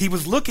 He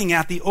was looking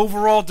at the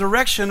overall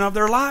direction of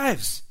their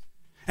lives.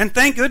 And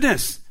thank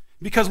goodness,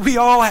 because we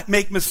all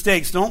make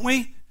mistakes, don't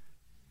we?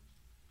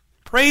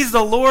 Praise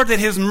the Lord that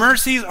his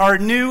mercies are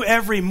new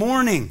every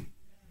morning.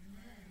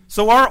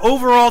 So our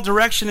overall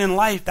direction in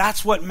life,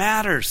 that's what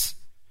matters.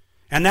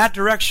 And that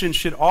direction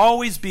should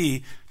always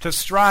be to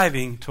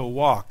striving to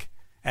walk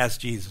as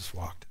Jesus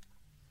walked.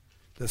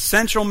 The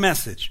central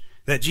message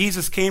that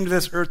Jesus came to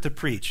this earth to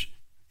preach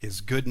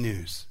is good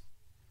news.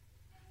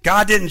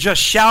 God didn't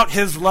just shout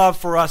his love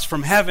for us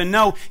from heaven.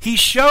 No, he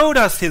showed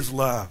us his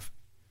love.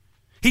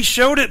 He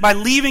showed it by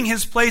leaving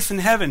his place in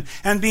heaven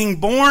and being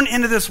born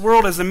into this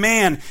world as a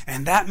man.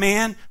 And that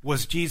man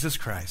was Jesus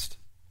Christ,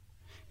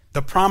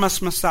 the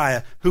promised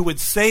Messiah who would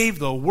save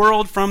the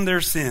world from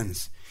their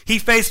sins. He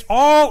faced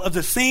all of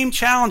the same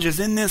challenges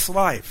in this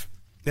life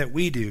that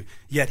we do,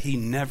 yet he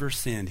never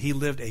sinned. He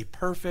lived a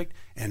perfect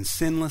and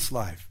sinless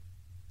life.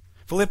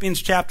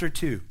 Philippians chapter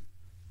 2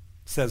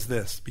 says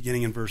this,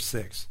 beginning in verse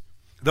 6.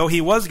 Though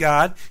he was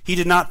God, he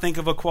did not think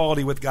of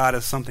equality with God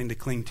as something to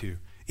cling to.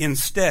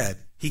 Instead,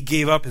 he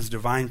gave up his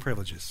divine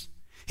privileges.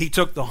 He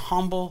took the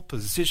humble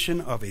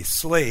position of a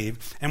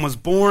slave and was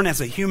born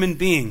as a human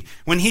being.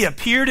 When he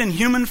appeared in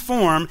human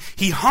form,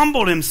 he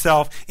humbled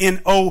himself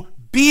in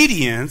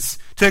obedience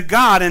to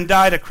God and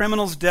died a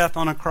criminal's death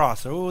on a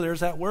cross. Oh,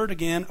 there's that word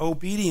again,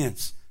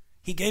 obedience.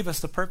 He gave us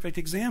the perfect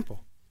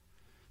example.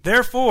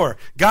 Therefore,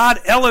 God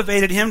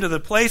elevated him to the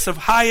place of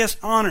highest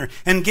honor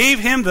and gave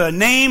him the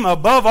name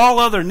above all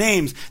other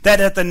names,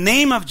 that at the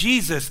name of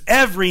Jesus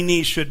every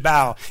knee should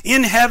bow,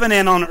 in heaven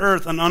and on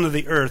earth and under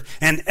the earth,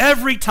 and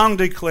every tongue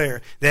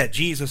declare that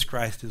Jesus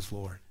Christ is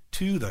Lord,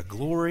 to the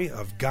glory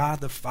of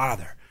God the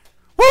Father.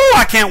 Woo!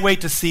 I can't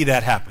wait to see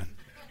that happen.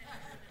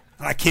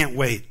 I can't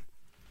wait.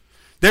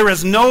 There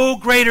is no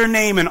greater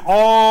name in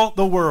all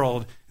the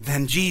world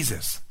than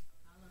Jesus.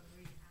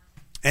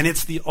 And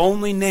it's the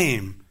only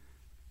name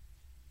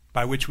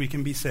by which we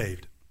can be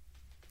saved.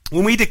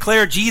 When we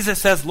declare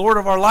Jesus as Lord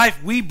of our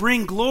life, we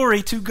bring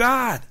glory to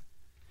God.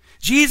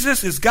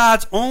 Jesus is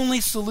God's only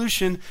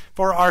solution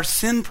for our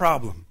sin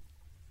problem.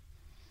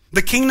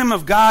 The kingdom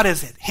of God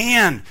is at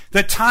hand.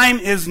 The time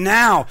is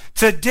now.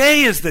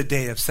 Today is the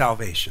day of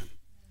salvation.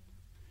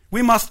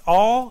 We must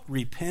all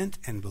repent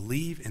and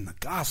believe in the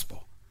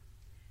gospel.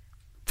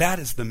 That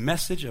is the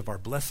message of our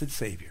blessed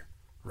Savior,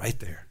 right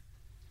there.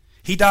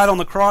 He died on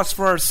the cross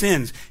for our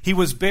sins. He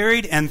was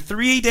buried, and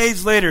 3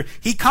 days later,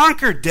 he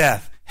conquered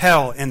death,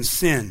 hell, and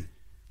sin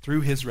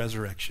through his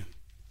resurrection.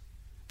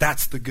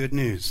 That's the good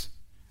news.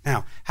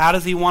 Now, how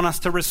does he want us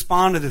to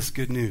respond to this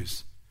good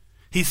news?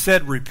 He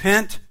said,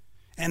 repent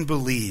and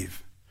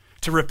believe.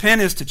 To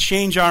repent is to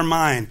change our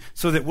mind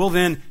so that we'll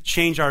then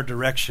change our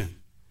direction.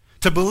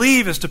 To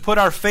believe is to put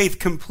our faith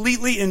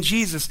completely in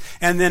Jesus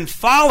and then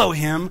follow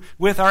him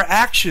with our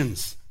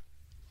actions.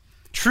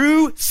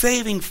 True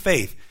saving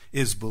faith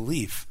is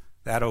belief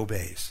that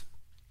obeys.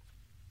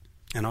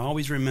 And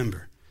always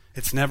remember,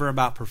 it's never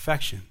about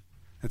perfection.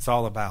 It's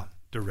all about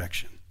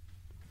direction.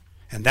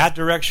 And that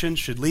direction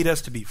should lead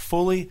us to be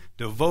fully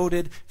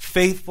devoted,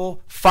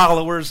 faithful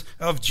followers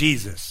of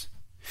Jesus.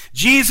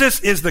 Jesus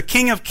is the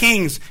King of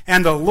Kings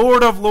and the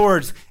Lord of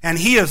Lords, and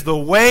he is the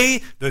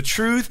way, the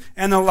truth,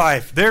 and the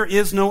life. There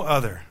is no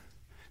other.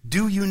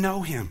 Do you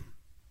know him?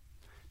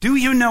 Do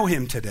you know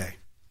him today?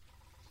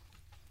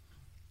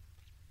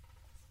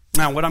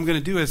 Now, what I'm going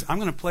to do is I'm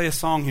going to play a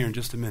song here in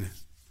just a minute.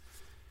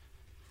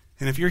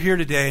 And if you're here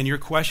today and you're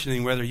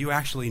questioning whether you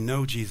actually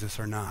know Jesus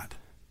or not,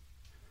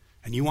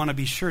 and you want to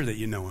be sure that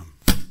you know him,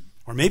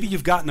 or maybe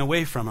you've gotten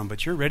away from him,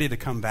 but you're ready to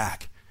come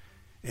back,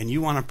 and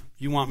you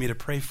want me to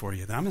pray for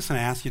you, then I'm just going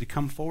to ask you to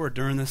come forward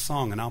during this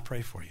song, and I'll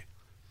pray for you.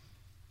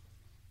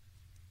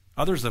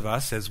 Others of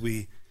us, as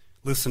we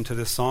listen to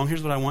this song,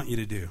 here's what I want you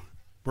to do.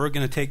 We're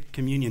going to take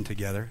communion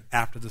together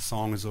after the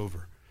song is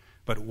over.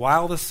 But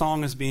while the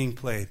song is being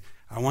played,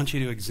 I want you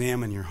to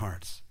examine your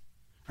hearts.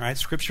 All right?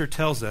 Scripture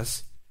tells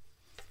us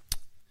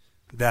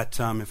that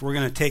if we're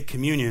going to take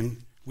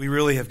communion, we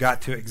really have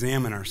got to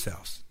examine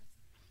ourselves.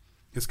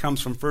 This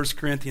comes from 1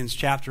 Corinthians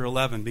chapter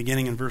 11,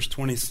 beginning in verse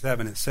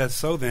 27. It says,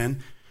 "So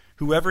then,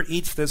 whoever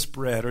eats this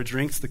bread or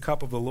drinks the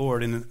cup of the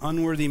Lord in an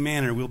unworthy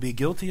manner will be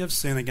guilty of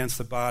sin against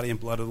the body and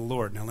blood of the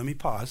Lord." Now let me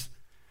pause.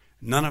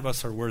 None of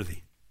us are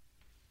worthy,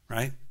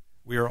 right?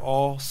 We are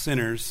all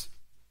sinners,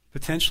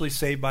 potentially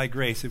saved by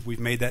grace if we've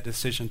made that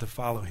decision to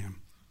follow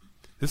him.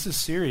 This is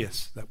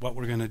serious, that what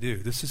we're going to do.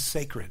 This is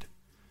sacred.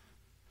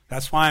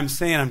 That's why I'm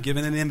saying I'm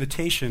giving an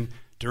invitation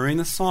during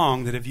the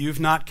song that if you've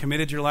not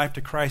committed your life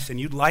to Christ and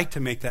you'd like to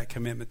make that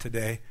commitment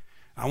today,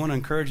 I want to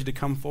encourage you to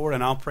come forward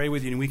and I'll pray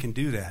with you and we can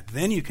do that.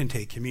 Then you can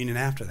take communion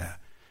after that.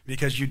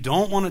 Because you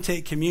don't want to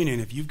take communion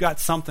if you've got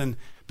something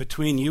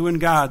between you and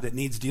God that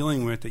needs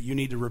dealing with that you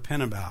need to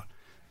repent about.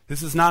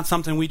 This is not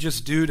something we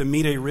just do to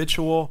meet a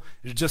ritual,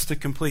 just to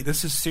complete.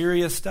 This is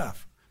serious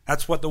stuff.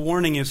 That's what the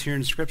warning is here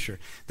in Scripture.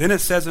 Then it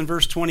says in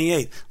verse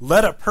 28,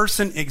 "Let a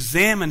person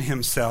examine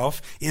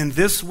himself in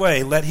this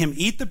way. Let him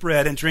eat the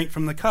bread and drink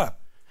from the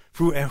cup.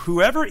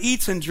 Whoever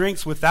eats and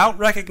drinks without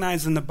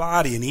recognizing the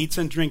body and eats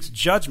and drinks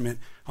judgment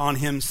on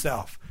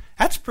himself."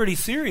 That's pretty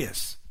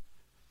serious.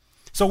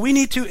 So we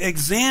need to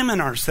examine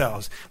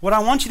ourselves. What I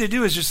want you to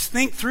do is just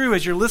think through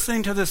as you're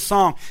listening to this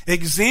song.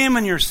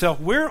 Examine yourself.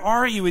 Where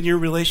are you in your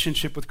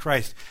relationship with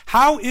Christ?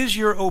 How is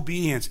your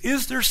obedience?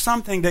 Is there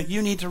something that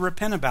you need to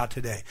repent about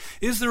today?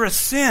 Is there a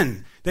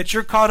sin that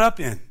you're caught up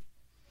in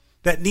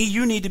that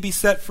you need to be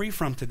set free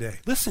from today?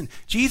 Listen,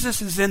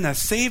 Jesus is in the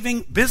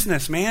saving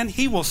business, man.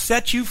 He will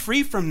set you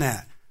free from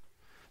that.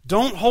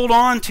 Don't hold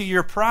on to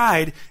your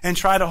pride and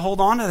try to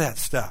hold on to that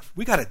stuff.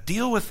 We got to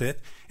deal with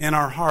it in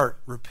our heart,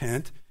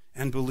 repent,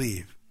 and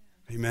believe.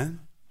 Amen?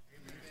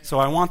 So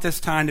I want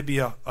this time to be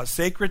a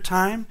sacred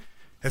time.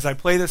 As I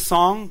play this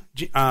song,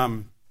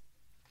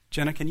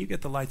 Jenna, can you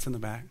get the lights in the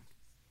back?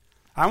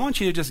 I want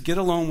you to just get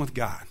alone with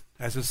God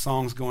as this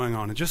song's going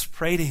on and just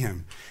pray to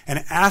him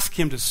and ask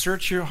him to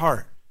search your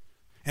heart.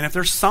 And if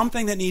there's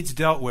something that needs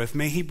dealt with,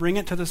 may he bring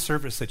it to the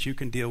surface that you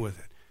can deal with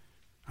it.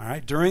 All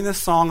right? During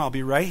this song, I'll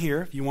be right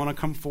here. If you want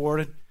to come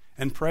forward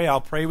and pray,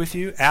 I'll pray with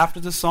you. After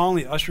the song,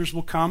 the ushers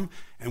will come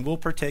and we'll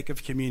partake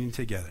of communion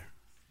together.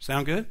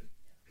 Sound good?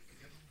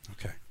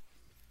 Okay.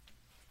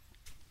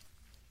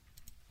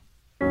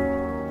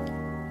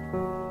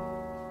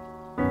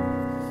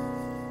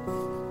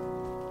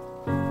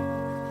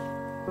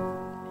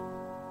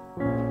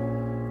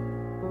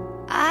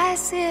 I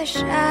see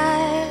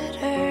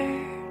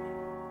shattered,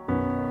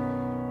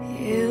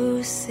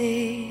 you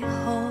see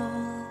whole.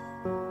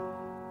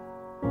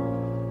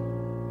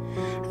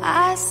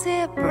 I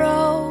see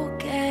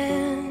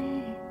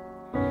broken,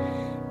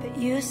 but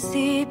you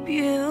see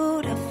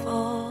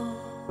beautiful.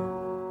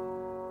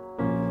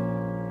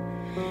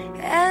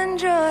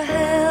 And you're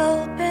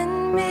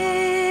helping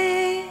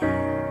me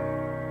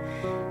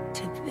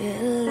to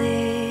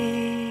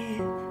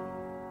believe.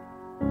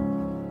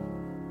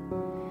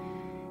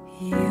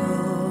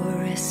 You're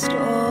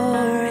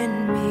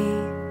restoring me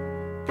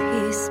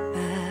piece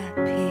by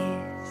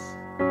piece.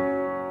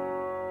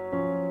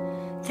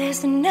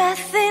 There's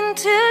nothing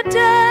too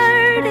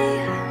dirty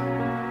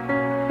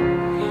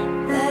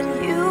that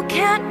you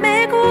can't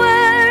make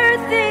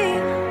worthy.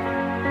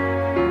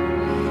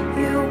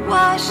 You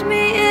wash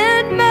me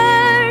in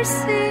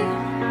mercy.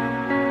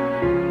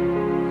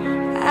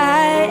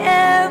 I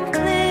am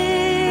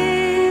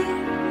clean.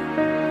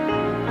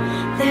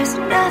 There's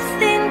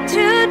nothing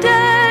too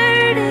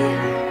dirty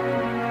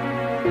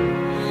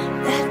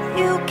that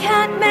you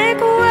can't make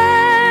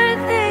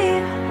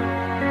worthy.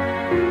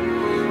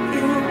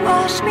 You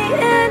wash me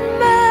in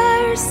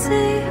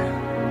mercy.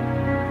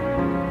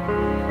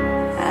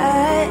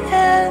 I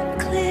am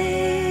clean.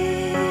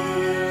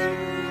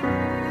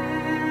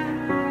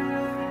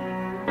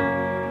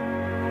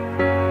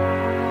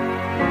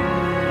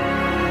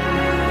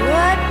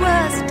 What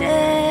was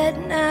dead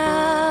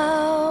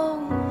now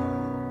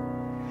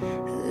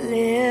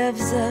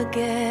lives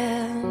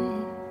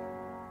again.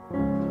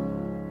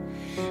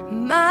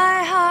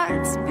 My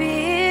heart's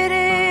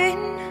beating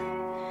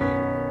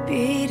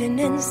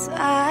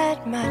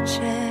inside my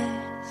chest.